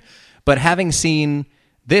recommendation. But having seen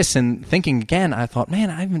this and thinking again, I thought, man,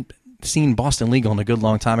 I haven't seen Boston Legal in a good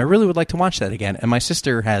long time. I really would like to watch that again. And my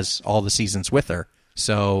sister has all the seasons with her.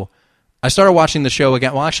 So I started watching the show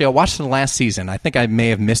again. Well, actually, I watched the last season. I think I may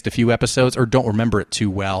have missed a few episodes or don't remember it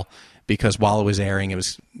too well because while it was airing, it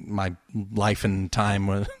was my life and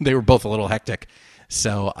time. They were both a little hectic.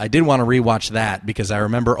 So I did want to rewatch that because I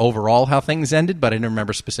remember overall how things ended, but I didn't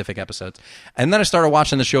remember specific episodes. And then I started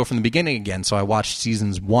watching the show from the beginning again. So I watched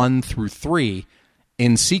seasons 1 through 3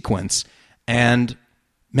 in sequence. And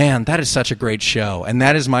man, that is such a great show. And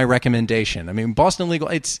that is my recommendation. I mean, Boston Legal,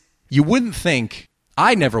 you wouldn't think,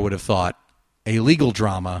 I never would have thought a legal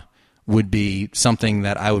drama would be something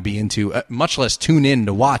that I would be into, much less tune in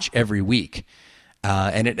to watch every week.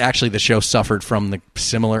 And it actually, the show suffered from the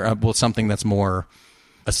similar, something that's more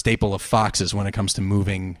a staple of Fox's when it comes to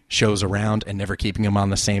moving shows around and never keeping them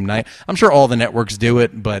on the same night. I'm sure all the networks do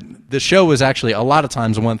it, but the show was actually, a lot of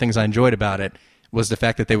times, one of the things I enjoyed about it was the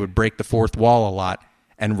fact that they would break the fourth wall a lot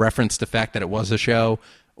and reference the fact that it was a show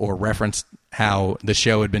or reference how the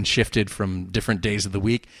show had been shifted from different days of the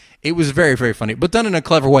week. It was very, very funny, but done in a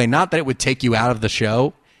clever way. Not that it would take you out of the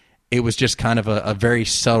show. It was just kind of a very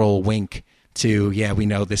subtle wink to, yeah, we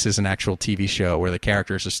know this is an actual TV show where the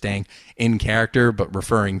characters are staying in character, but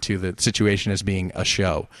referring to the situation as being a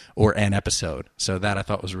show or an episode. So that I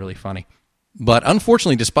thought was really funny. But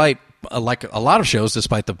unfortunately, despite, like a lot of shows,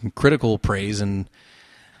 despite the critical praise and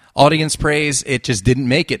audience praise, it just didn't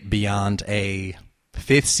make it beyond a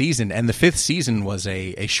 5th season. And the 5th season was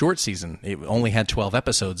a short season. It only had 12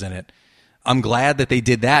 episodes in it. I'm glad that they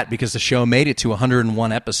did that because the show made it to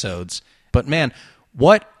 101 episodes. But man,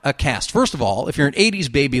 what a cast. First of all, if you're an 80s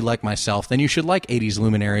baby like myself, then you should like 80s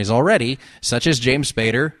luminaries already, such as James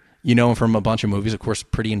Spader. You know him from a bunch of movies. Of course,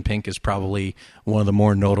 Pretty in Pink is probably one of the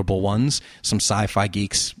more notable ones. Some sci-fi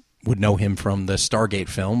geeks would know him from the Stargate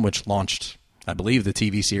film, which launched, I believe, the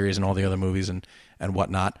TV series and all the other movies and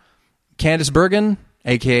whatnot. Candice Bergen,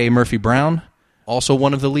 a.k.a. Murphy Brown, also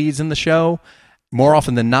one of the leads in the show. More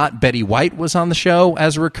often than not, Betty White was on the show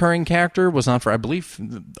as a recurring character, was on for, I believe,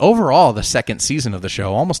 overall the second season of the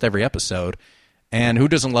show, almost every episode. And who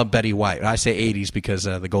doesn't love Betty White? I say 80s because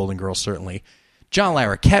the Golden Girls certainly. John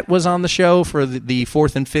Larroquette was on the show for the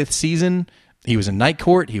fourth and fifth season. He was in Night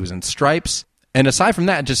Court. He was in Stripes. And aside from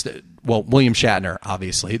that, William Shatner,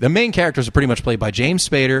 obviously. The main characters are pretty much played by James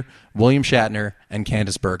Spader, William Shatner, and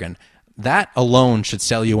Candice Bergen. That alone should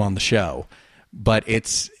sell you on the show. But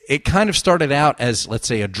it kind of started out as, let's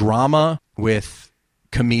say, a drama with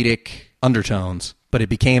comedic undertones, but it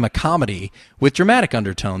became a comedy with dramatic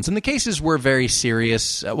undertones. And the cases were very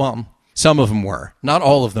serious. Well, some of them were. Not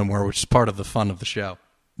all of them were, which is part of the fun of the show.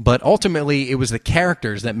 But ultimately, it was the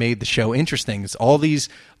characters that made the show interesting. It's all these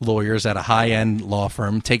lawyers at a high-end law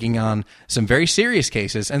firm taking on some very serious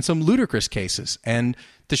cases and some ludicrous cases. And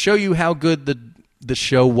to show you how good the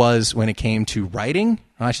show was when it came to writing,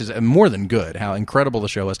 I should say more than good, how incredible the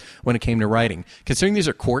show was when it came to writing. Considering these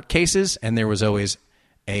are court cases and there was always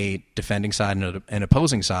a defending side and an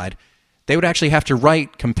opposing side, they would actually have to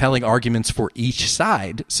write compelling arguments for each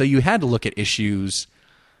side. So you had to look at issues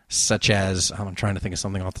such as, I'm trying to think of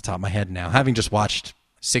something off the top of my head now. Having just watched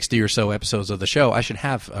 60 or so episodes of the show, I should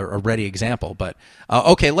have a ready example. But,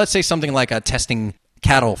 okay, let's say something like testing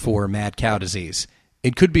cattle for mad cow disease.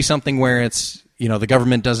 It could be something where it's, the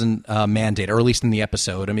government doesn't mandate, or at least in the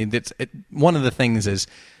episode. I mean, one of the things is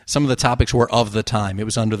some of the topics were of the time. It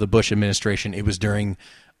was under the Bush administration. It was during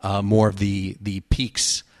more of the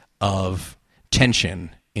peaks of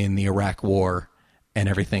tension in the Iraq War and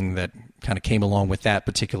everything that kind of came along with that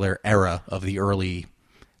particular era of the early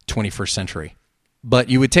 21st century. But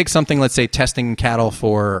you would take something, let's say, testing cattle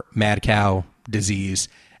for mad cow disease,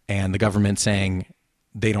 and the government saying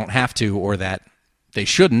they don't have to, or that they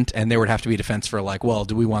shouldn't, and there would have to be a defense for, like, well,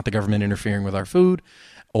 do we want the government interfering with our food?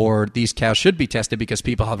 Or these cows should be tested because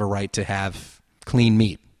people have a right to have clean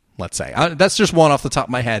meat, let's say. That's just one off the top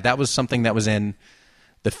of my head. That was something that was in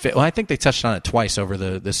I think they touched on it twice over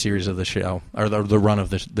the series of the show, or the run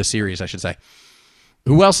of the series, I should say.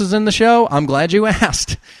 Who else is in the show? I'm glad you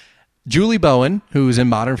asked. Julie Bowen, who's in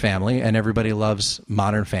Modern Family, and everybody loves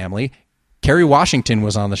Modern Family. Kerry Washington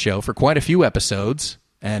was on the show for quite a few episodes,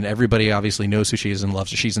 and everybody obviously knows who she is and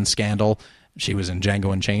loves her. She's in Scandal. She was in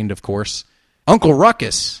Django Unchained, of course. Uncle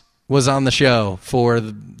Ruckus was on the show for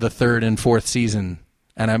the third and fourth season,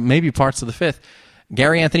 and maybe parts of the fifth.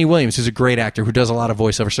 Gary Anthony Williams, who's a great actor who does a lot of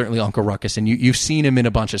voiceover, certainly Uncle Ruckus, and you've seen him in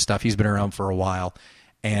a bunch of stuff. He's been around for a while,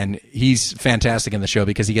 and he's fantastic in the show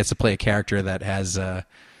because he gets to play a character that has that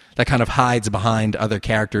kind of hides behind other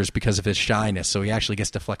characters because of his shyness, so he actually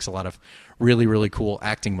gets to flex a lot of really, really cool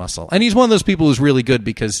acting muscle. And he's one of those people who's really good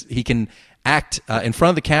because he can act in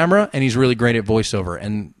front of the camera, and he's really great at voiceover,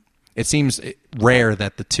 and it seems rare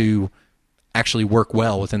that the two actually work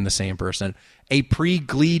well within the same person. A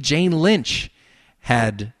pre-Glee Jane Lynch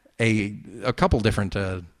had a couple different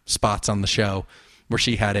spots on the show where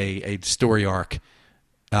she had a story arc.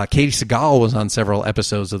 Katie Sagal was on several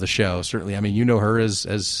episodes of the show. Certainly, I mean, you know her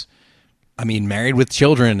as Married with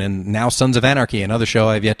Children, and now Sons of Anarchy, another show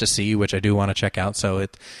I've yet to see, which I do want to check out, so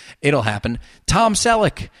it'll happen. Tom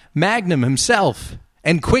Selleck, Magnum himself,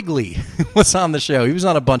 and Quigley was on the show. He was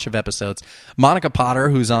on a bunch of episodes. Monica Potter,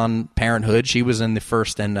 who's on Parenthood, she was in the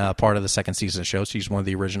first and part of the second season of the show. She's one of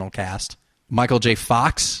the original cast. Michael J.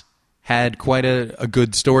 Fox had quite a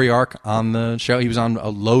good story arc on the show. He was on a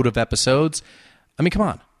load of episodes. I mean, come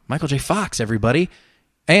on. Michael J. Fox, everybody.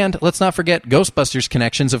 And let's not forget Ghostbusters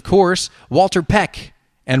connections, of course. Walter Peck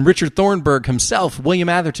and Richard Thornburg himself. William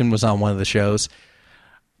Atherton was on one of the shows.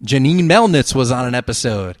 Janine Melnitz was on an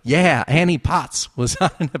episode. Yeah, Annie Potts was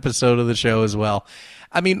on an episode of the show as well.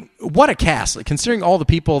 I mean, what a cast. Considering all the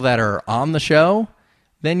people that are on the show,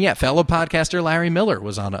 then, yeah, fellow podcaster Larry Miller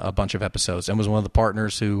was on a bunch of episodes and was one of the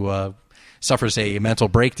partners who suffers a mental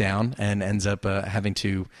breakdown and ends up having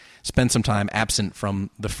to spend some time absent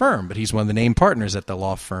from the firm. But he's one of the named partners at the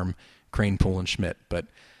law firm Crane, Poole, and Schmidt. But,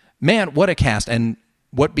 man, what a cast. And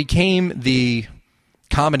what became the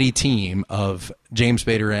comedy team of James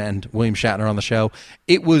Spader and William Shatner on the show,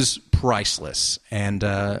 it was priceless. And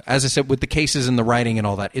as I said, with the cases and the writing and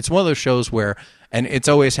all that, it's one of those shows where, and it's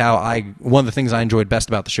always one of the things I enjoyed best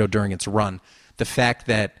about the show during its run, the fact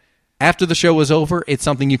that after the show was over, it's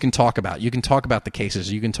something you can talk about. You can talk about the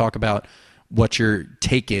cases. You can talk about what your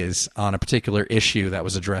take is on a particular issue that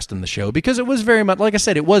was addressed in the show, because it was very much, like I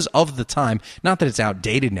said, it was of the time. Not that it's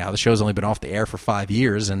outdated now. The show's only been off the air for 5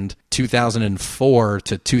 years, and 2004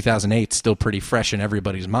 to 2008 still pretty fresh in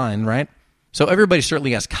everybody's mind, right? So everybody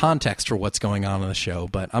certainly has context for what's going on in the show,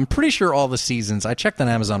 but I'm pretty sure all the seasons, I checked on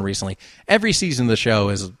Amazon recently, every season of the show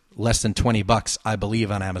is less than $20, I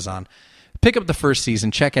believe, on Amazon. pick up the first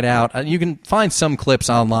season, check it out. You can find some clips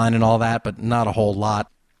online and all that, but not a whole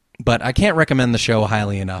lot. But I can't recommend the show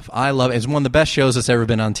highly enough. I love it. It's one of the best shows that's ever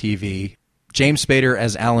been on TV. James Spader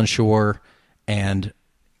as Alan Shore and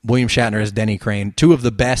William Shatner as Denny Crane, two of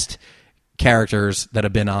the best characters that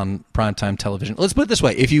have been on primetime television. Let's put it this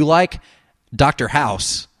way. If you like Dr.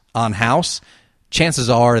 House on House, chances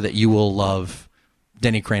are that you will love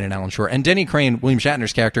Denny Crane and Alan Shore. And Denny Crane, William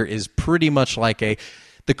Shatner's character, is pretty much like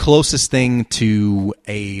the closest thing to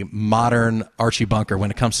a modern Archie Bunker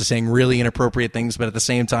when it comes to saying really inappropriate things, but at the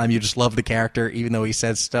same time, you just love the character, even though he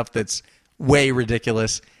says stuff that's way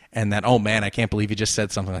ridiculous, and that, oh man, I can't believe he just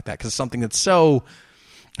said something like that, because it's something that's so,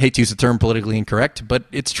 I hate to use the term politically incorrect, but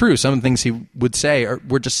it's true. Some of the things he would say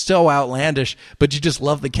were just so outlandish, but you just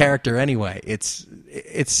love the character anyway. It's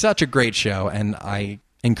such a great show, and I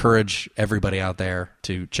encourage everybody out there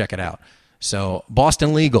to check it out. So,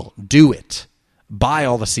 Boston Legal, do it. Buy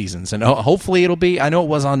all the seasons, and hopefully it'll be, I know it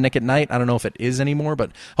was on Nick at Night, I don't know if it is anymore,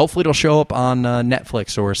 but hopefully it'll show up on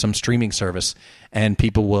Netflix or some streaming service, and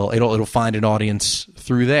people will, it'll find an audience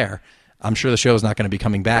through there. I'm sure the show is not going to be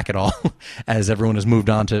coming back at all, as everyone has moved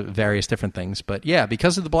on to various different things. But yeah,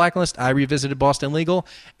 because of the Blacklist, I revisited Boston Legal,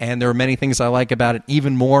 and there are many things I like about it,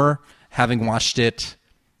 even more having watched it,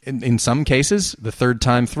 in some cases, the third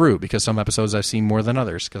time through, because some episodes I've seen more than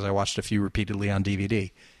others, because I watched a few repeatedly on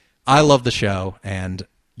DVD. I love the show, and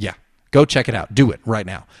yeah, go check it out. Do it right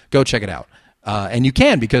now. Go check it out. And you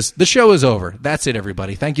can, because the show is over. That's it,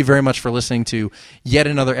 everybody. Thank you very much for listening to yet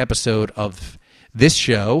another episode of this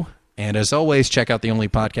show. And as always, check out the only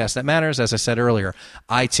podcast that matters. As I said earlier,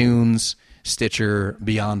 iTunes, Stitcher,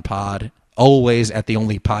 Beyond Pod, always at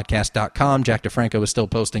theonlypodcast.com. Jack DeFranco is still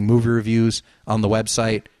posting movie reviews on the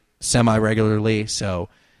website semi-regularly, so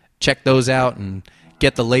check those out and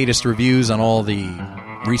get the latest reviews on all the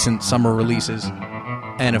recent summer releases.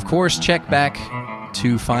 And, of course, check back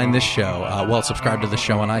to find this show. Subscribe to the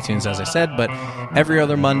show on iTunes, as I said, but every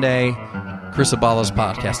other Monday, Chris Abalo's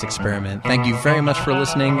Podcast Experiment. Thank you very much for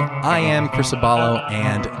listening. I am Chris Abalo,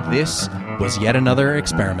 and this was yet another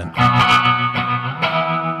experiment.